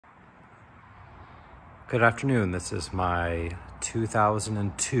Good afternoon. This is my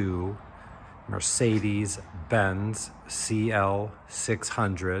 2002 Mercedes-Benz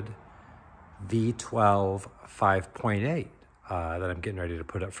CL600 V12 5.8 that I'm getting ready to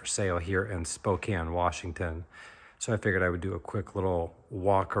put up for sale here in Spokane, Washington. So I figured I would do a quick little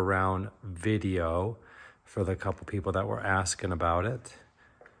walk around video for the couple people that were asking about it.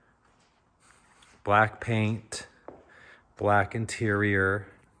 Black paint, black interior.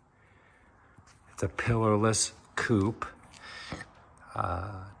 It's a pillarless coupe,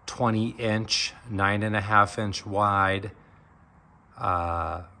 20-inch, 9.5-inch wide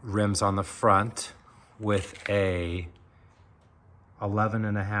rims on the front with a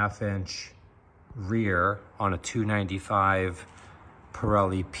 11.5-inch rear on a 295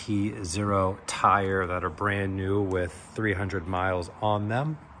 Pirelli P0 tire that are brand new with 300 miles on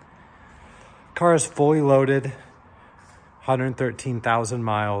them. Car is fully loaded, 113,000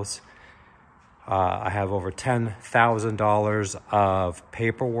 miles. I have over $10,000 of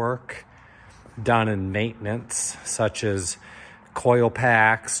paperwork done in maintenance, such as coil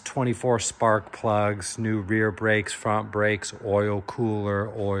packs, 24 spark plugs, new rear brakes, front brakes, oil cooler,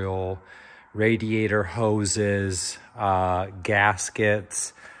 oil, radiator hoses,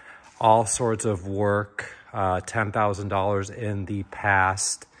 gaskets, all sorts of work, $10,000 in the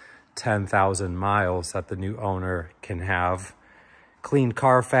past 10,000 miles that the new owner can have. Clean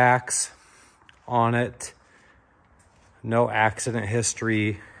Carfax on it, no accident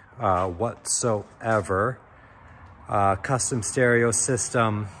history whatsoever. Custom stereo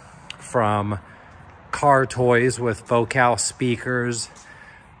system from Car Toys with vocal speakers,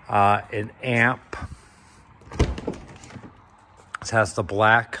 an amp. It has the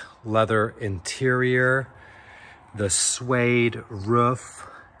black leather interior, the suede roof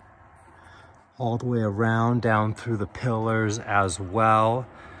all the way around down through the pillars as well.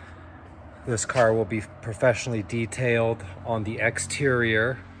 This car will be professionally detailed on the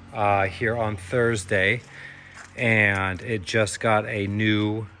exterior here on Thursday, and it just got a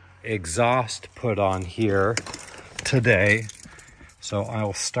new exhaust put on here today. So I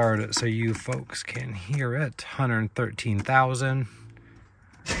will start it so you folks can hear it. 113,000.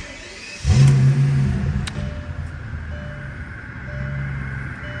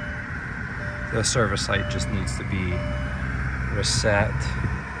 The service light just needs to be reset.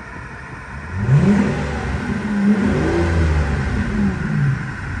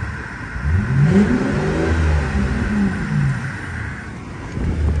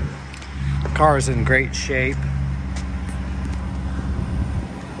 The car is in great shape.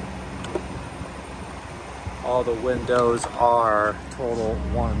 All the windows are total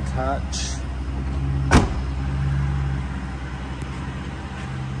one touch.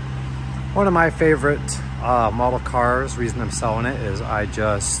 One of my favorite model cars, reason I'm selling it is I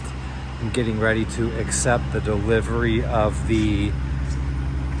just am getting ready to accept the delivery of the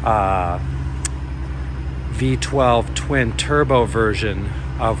V12 twin turbo version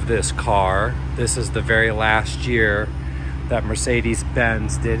of this car. This is the very last year that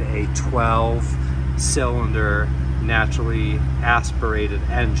Mercedes-Benz did a 12-cylinder naturally aspirated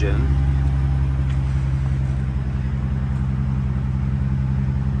engine.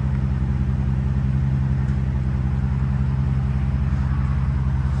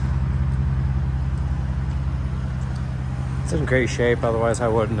 It's in great shape, otherwise I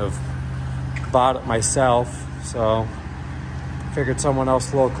wouldn't have bought it myself. So figured someone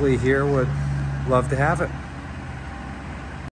else locally here would love to have it.